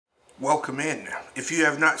Welcome in. If you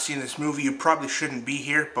have not seen this movie, you probably shouldn't be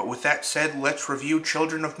here, but with that said, let's review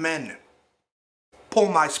Children of Men. Pull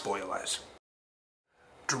my spoilers.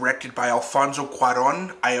 Directed by Alfonso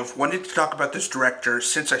Cuarón, I have wanted to talk about this director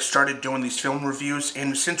since I started doing these film reviews,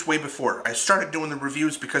 and since way before. I started doing the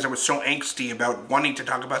reviews because I was so angsty about wanting to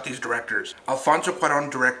talk about these directors. Alfonso Cuarón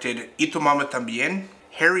directed Y tu mamá también,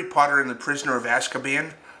 Harry Potter and the Prisoner of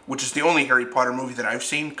Azkaban, which is the only Harry Potter movie that I've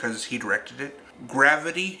seen because he directed it,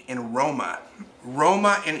 Gravity, and Roma.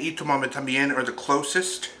 Roma and Y tu mamá también are the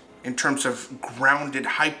closest in terms of grounded,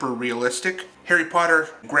 hyper-realistic. Harry Potter,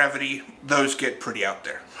 Gravity, those get pretty out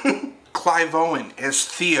there. Clive Owen as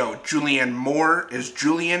Theo, Julianne Moore as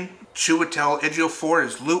Julian, Chiwetel Ejiofor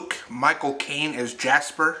as Luke, Michael Caine as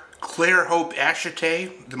Jasper, Claire Hope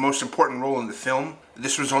Ashitey, the most important role in the film.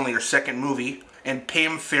 This was only her second movie, and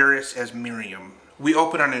Pam Ferris as Miriam. We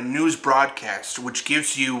open on a news broadcast which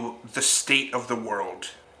gives you the state of the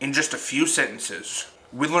world. In just a few sentences,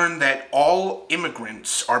 we learn that all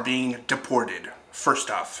immigrants are being deported.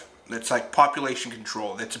 First off, that's like population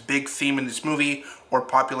control. That's a big theme in this movie, or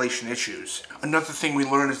population issues. Another thing we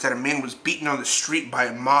learn is that a man was beaten on the street by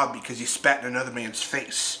a mob because he spat in another man's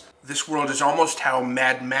face. This world is almost how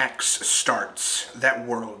Mad Max starts, that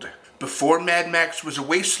world. Before Mad Max was a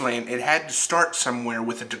wasteland, it had to start somewhere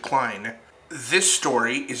with a decline. This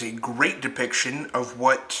story is a great depiction of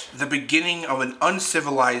what the beginning of an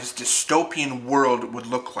uncivilized dystopian world would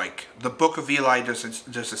look like. The Book of Eli does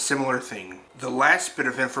a similar thing. The last bit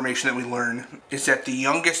of information that we learn is that the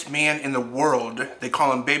youngest man in the world, they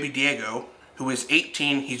call him Baby Diego, who is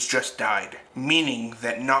 18, he's just died. Meaning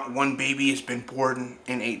that not one baby has been born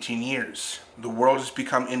in 18 years. The world has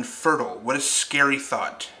become infertile. What a scary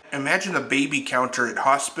thought. Imagine the baby counter at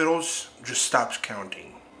hospitals just stops counting.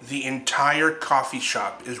 The entire coffee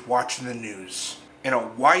shop is watching the news. In a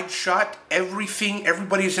wide shot,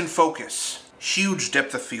 everybody's in focus. Huge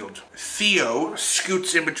depth of field. Theo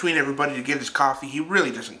scoots in between everybody to get his coffee. He really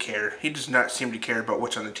doesn't care. He does not seem to care about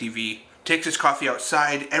what's on the TV. Takes his coffee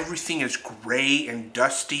outside. Everything is gray and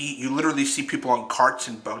dusty. You literally see people on carts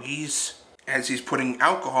and buggies as he's putting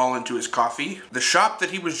alcohol into his coffee. The shop that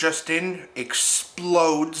he was just in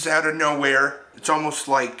explodes out of nowhere. It's almost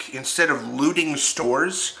like instead of looting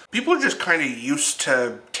stores, people are just kind of used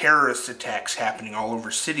to terrorist attacks happening all over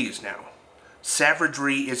cities now.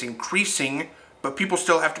 Savagery is increasing, but people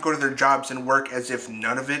still have to go to their jobs and work as if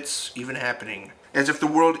none of it's even happening. As if the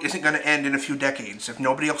world isn't going to end in a few decades. If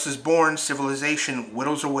nobody else is born, civilization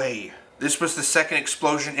whittles away. This was the second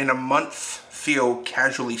explosion in a month, Theo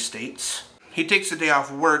casually states. He takes a day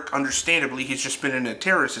off work. Understandably, he's just been in a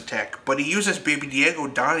terrorist attack, but he uses Baby Diego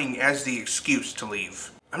dying as the excuse to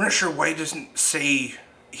leave. I'm not sure why he doesn't say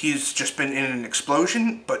he's just been in an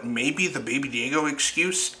explosion, but maybe the Baby Diego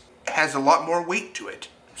excuse has a lot more weight to it.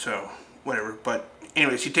 So, whatever. But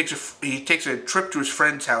anyways, he takes a trip to his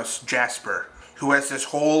friend's house, Jasper, who has this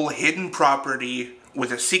whole hidden property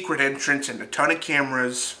with a secret entrance and a ton of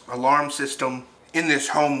cameras, alarm system. In this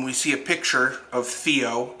home, we see a picture of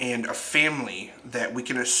Theo and a family that we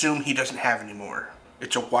can assume he doesn't have anymore.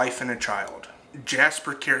 It's a wife and a child.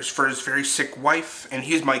 Jasper cares for his very sick wife, and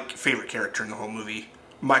he's my favorite character in the whole movie.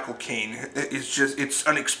 Michael Caine. It's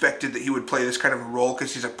unexpected that he would play this kind of a role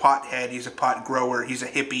because he's a pothead, he's a pot grower, he's a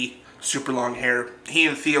hippie, super long hair. He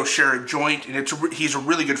and Theo share a joint, and he's a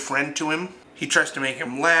really good friend to him. He tries to make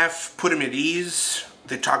him laugh, put him at ease.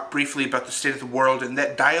 They talk briefly about the state of the world, and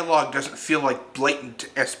that dialogue doesn't feel like blatant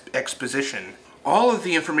exposition. All of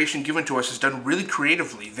the information given to us is done really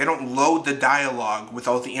creatively. They don't load the dialogue with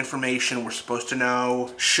all the information we're supposed to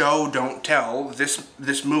know. Show, don't tell.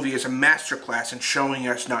 This movie is a masterclass in showing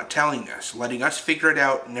us, not telling us. Letting us figure it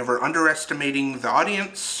out, never underestimating the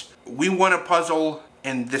audience. We want a puzzle,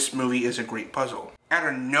 and this movie is a great puzzle.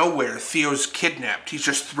 Out of nowhere, Theo's kidnapped. He's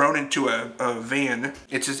just thrown into a van.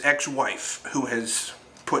 It's his ex-wife who has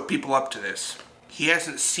put people up to this. He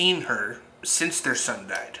hasn't seen her since their son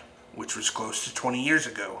died, which was close to 20 years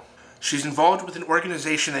ago. She's involved with an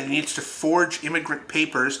organization that needs to forge immigrant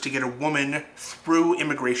papers to get a woman through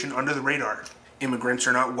immigration under the radar. Immigrants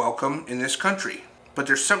are not welcome in this country. But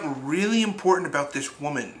there's something really important about this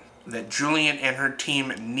woman that Julian and her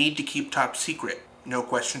team need to keep top secret. No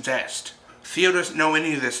questions asked. Theo doesn't know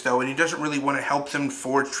any of this, though, and he doesn't really want to help them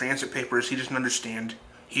forge transit papers. He doesn't understand.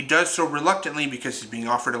 He does so reluctantly because he's being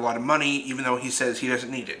offered a lot of money, even though he says he doesn't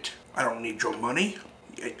need it. I don't need your money.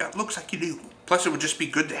 It looks like you do. Plus, it would just be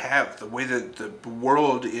good to have the way that the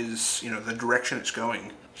world is, the direction it's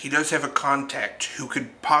going. He does have a contact who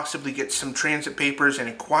could possibly get some transit papers, and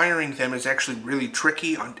acquiring them is actually really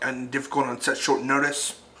tricky and difficult on such short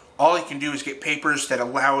notice. All he can do is get papers that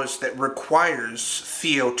requires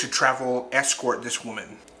Theo to escort this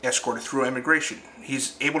woman, escort her through immigration.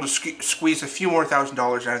 He's able to squeeze a few more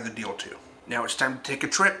 $1,000s out of the deal too. Now it's time to take a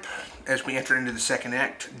trip as we enter into the second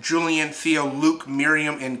act. Julian, Theo, Luke,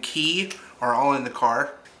 Miriam, and Key are all in the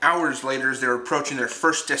car. Hours later, as they're approaching their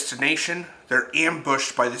first destination, they're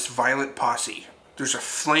ambushed by this violent posse. There's a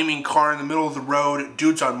flaming car in the middle of the road,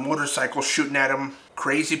 dudes on motorcycles shooting at them,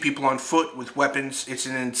 crazy people on foot with weapons. It's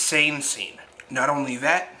an insane scene. Not only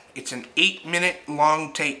that, it's an 8-minute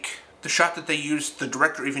long take. The shot that they used, the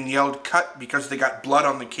director even yelled cut because they got blood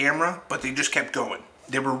on the camera, but they just kept going.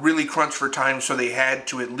 They were really crunched for time, so they had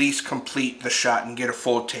to at least complete the shot and get a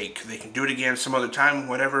full take. They can do it again some other time,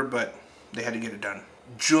 whatever, but they had to get it done.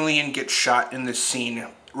 Julian gets shot in this scene,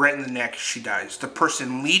 right in the neck. She dies. The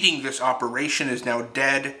person leading this operation is now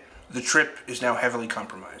dead. The trip is now heavily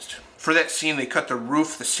compromised. For that scene, they cut the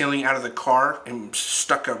roof, the ceiling out of the car and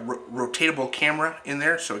stuck a rotatable camera in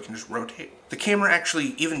there so it can just rotate. The camera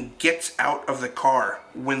actually even gets out of the car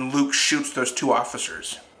when Luke shoots those 2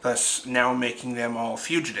 officers, thus now making them all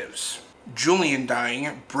fugitives. Julian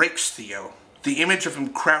dying breaks Theo. The image of him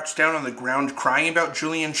crouched down on the ground crying about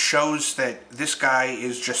Julian shows that this guy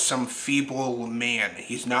is just some feeble man.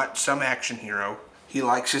 He's not some action hero. He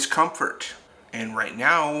likes his comfort. And right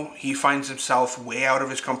now, he finds himself way out of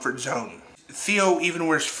his comfort zone. Theo even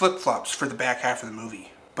wears flip-flops for the back half of the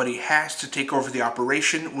movie. But he has to take over the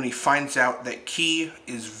operation when he finds out that Key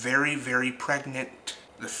is very, very pregnant.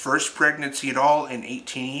 The first pregnancy at all in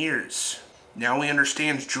 18 years. Now he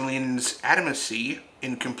understands Julian's adamancy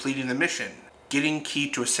in completing the mission, getting Key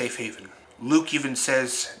to a safe haven. Luke even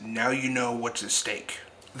says, now you know what's at stake.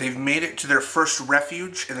 They've made it to their first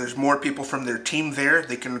refuge, and there's more people from their team there.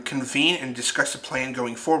 They can convene and discuss a plan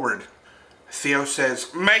going forward. Theo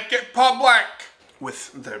says, make it public!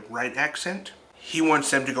 With the right accent. He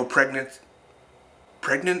wants them to go pregnant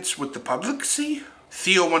with the publicity?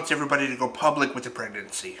 Theo wants everybody to go public with the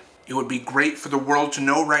pregnancy. It would be great for the world to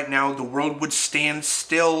know right now. The world would stand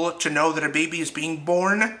still to know that a baby is being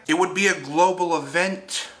born. It would be a global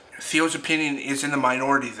event. Theo's opinion is in the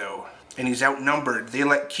minority though, and he's outnumbered. They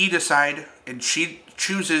let Key decide, and she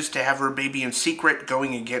chooses to have her baby in secret,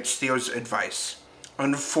 going against Theo's advice.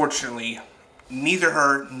 Unfortunately, neither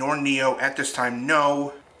her nor Neo at this time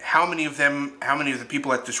know how many of the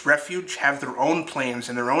people at this refuge have their own plans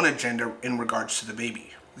and their own agenda in regards to the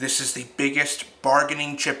baby. This is the biggest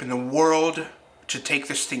bargaining chip in the world. To take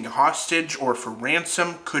this thing hostage or for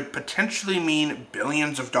ransom could potentially mean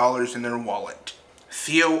billions of dollars in their wallet.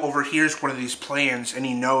 Theo overhears one of these plans and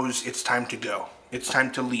he knows it's time to go. It's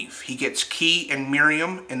time to leave. He gets Key and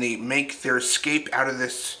Miriam and they make their escape out of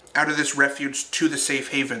this refuge to the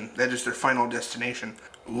safe haven. That is their final destination.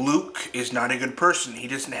 Luke is not a good person. He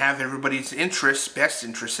doesn't have everybody's best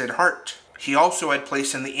interests at heart. He also had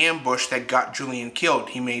place in the ambush that got Julian killed.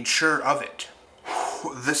 He made sure of it.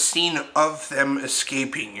 The scene of them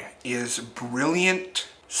escaping is brilliant.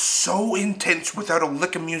 So intense without a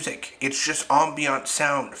lick of music. It's just ambient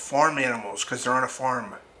sound. Farm animals, because they're on a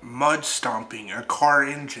farm. Mud stomping, a car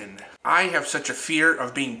engine. I have such a fear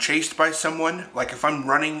of being chased by someone. Like if I'm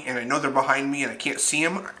running and I know they're behind me and I can't see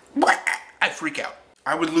them, I freak out.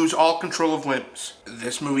 I would lose all control of limbs.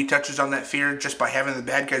 This movie touches on that fear just by having the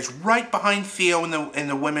bad guys right behind Theo and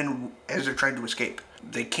the women as they're trying to escape.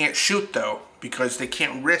 They can't shoot though, because they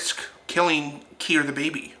can't risk killing Key or the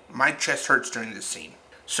baby. My chest hurts during this scene.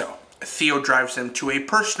 So, Theo drives them to a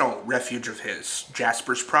personal refuge of his,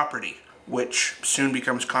 Jasper's property, which soon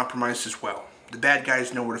becomes compromised as well. The bad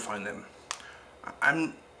guys know where to find them.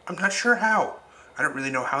 I'm not sure how. I don't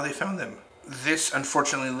really know how they found them. This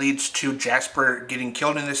unfortunately leads to Jasper getting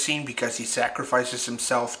killed in this scene because he sacrifices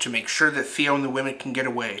himself to make sure that Theo and the women can get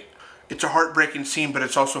away. It's a heartbreaking scene, but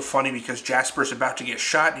it's also funny because Jasper's about to get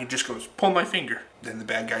shot and he just goes, pull my finger. Then the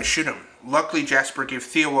bad guys shoot him. Luckily, Jasper gave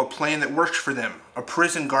Theo a plan that works for them. A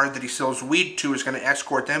prison guard that he sells weed to is going to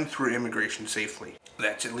escort them through immigration safely.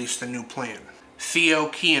 That's at least the new plan. Theo,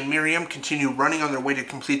 Key, and Miriam continue running on their way to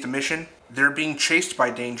complete the mission. They're being chased by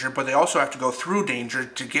danger, but they also have to go through danger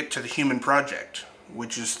to get to the Human Project,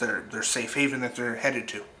 which is their safe haven that they're headed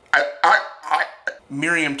to.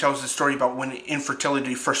 Miriam tells the story about when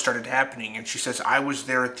infertility first started happening, and she says, I was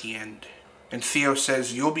there at the end. And Theo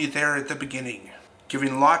says, you'll be there at the beginning,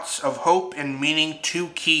 giving lots of hope and meaning to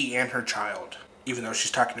Key and her child. Even though she's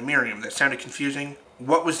talking to Miriam, that sounded confusing.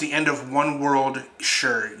 What was the end of one world?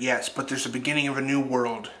 Sure, yes, but there's a beginning of a new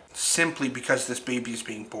world, simply because this baby is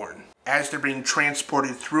being born. As they're being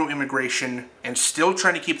transported through immigration and still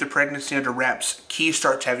trying to keep the pregnancy under wraps, Key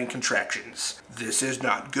starts having contractions. This is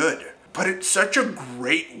not good. but it's such a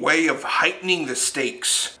great way of heightening the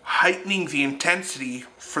stakes, heightening the intensity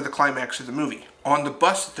for the climax of the movie. On the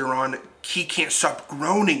bus that they're on, Key can't stop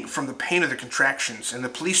groaning from the pain of the contractions, and the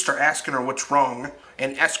police start asking her what's wrong,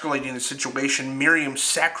 and escalating the situation. Miriam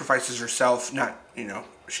sacrifices herself,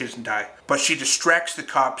 she doesn't die, but she distracts the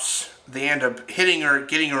cops. They end up hitting her,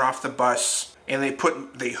 getting her off the bus, and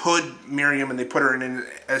they hood Miriam and they put her in an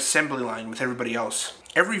assembly line with everybody else.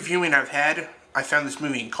 Every viewing I've had, I found this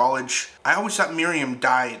movie in college. I always thought Miriam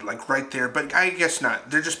died, like, right there, but I guess not.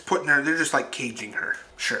 They're just putting her, they're just, like, caging her.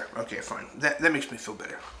 Sure, okay, fine. That makes me feel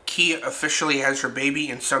better. Key officially has her baby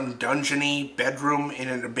in some dungeony bedroom in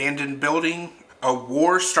an abandoned building. A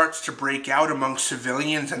war starts to break out among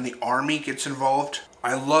civilians and the army gets involved.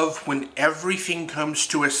 I love when everything comes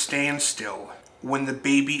to a standstill when the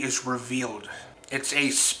baby is revealed. It's a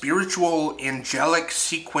spiritual, angelic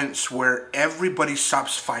sequence where everybody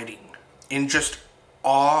stops fighting in just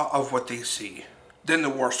awe of what they see. Then the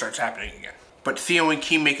war starts happening again. But Theo and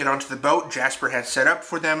Key make it onto the boat Jasper had set up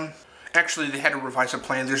for them. Actually, they had to revise a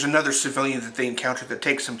plan. There's another civilian that they encounter that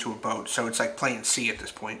takes them to a boat, so it's like plan C at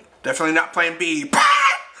this point. Definitely not plan B.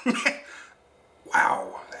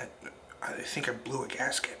 Wow, I think I blew a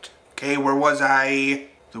gasket. Okay, where was I?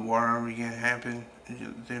 The war began to happen.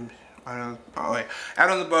 Oh, wait. Out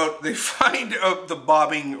on the boat, they find the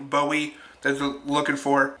bobbing Bowie that they're looking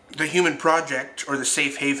for. The human project, or the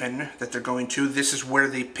safe haven that they're going to, this is where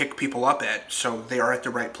they pick people up at, so they are at the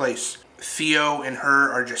right place. Theo and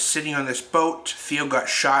her are just sitting on this boat. Theo got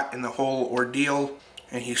shot in the whole ordeal,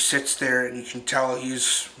 and he sits there, and you can tell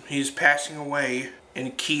he's passing away.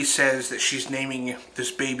 And Key says that she's naming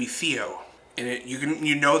this baby Theo, and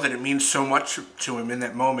you know that it means so much to him in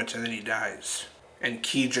that moment, and then he dies. And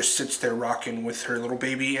Key just sits there rocking with her little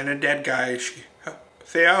baby and a dead guy.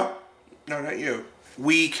 Theo? No, not you.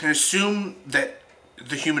 We can assume that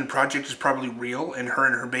the human project is probably real, and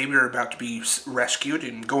her baby are about to be rescued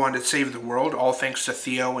and go on to save the world, all thanks to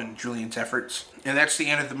Theo and Julian's efforts. And that's the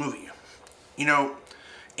end of the movie. You know,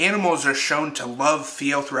 animals are shown to love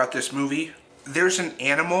Theo throughout this movie. There's an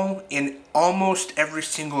animal in almost every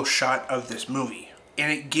single shot of this movie,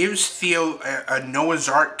 and it gives Theo a Noah's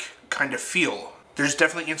Ark kind of feel. There's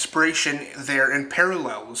definitely inspiration there and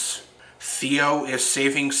parallels. Theo is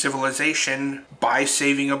saving civilization by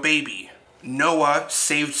saving a baby. Noah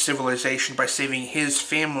saved civilization by saving his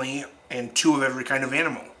family and 2 of every kind of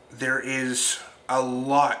animal. There is a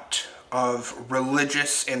lot of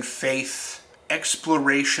religious and faith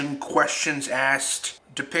exploration, questions asked,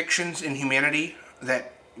 depictions in humanity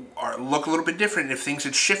that look a little bit different. If things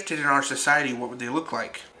had shifted in our society, what would they look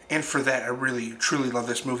like? And for that, I really, truly love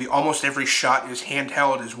this movie. Almost every shot is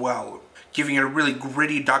handheld as well, giving it a really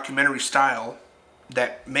gritty documentary style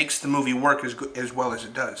that makes the movie work as well as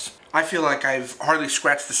it does. I feel like I've hardly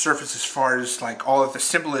scratched the surface as far as like all of the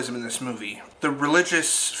symbolism in this movie. The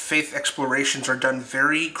religious faith explorations are done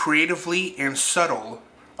very creatively and subtle,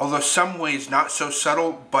 although some ways not so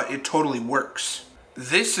subtle, but it totally works.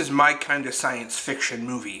 This is my kind of science fiction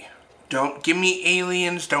movie. Don't give me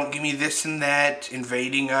aliens, don't give me this and that,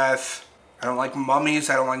 invading Earth. I don't like mummies,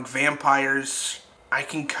 I don't like vampires. I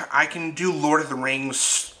can do Lord of the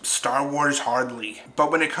Rings, Star Wars hardly. But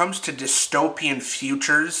when it comes to dystopian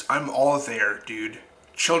futures, I'm all there, dude.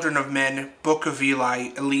 Children of Men, Book of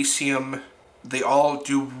Eli, Elysium, they all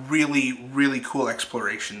do really, really cool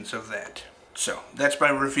explorations of that. So, that's my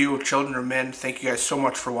review of Children of Men. Thank you guys so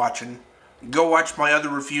much for watching. Go watch my other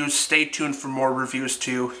reviews. Stay tuned for more reviews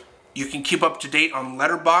too. You can keep up to date on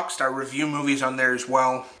Letterboxd. I review movies on there as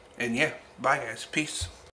well. And yeah, bye guys. Peace.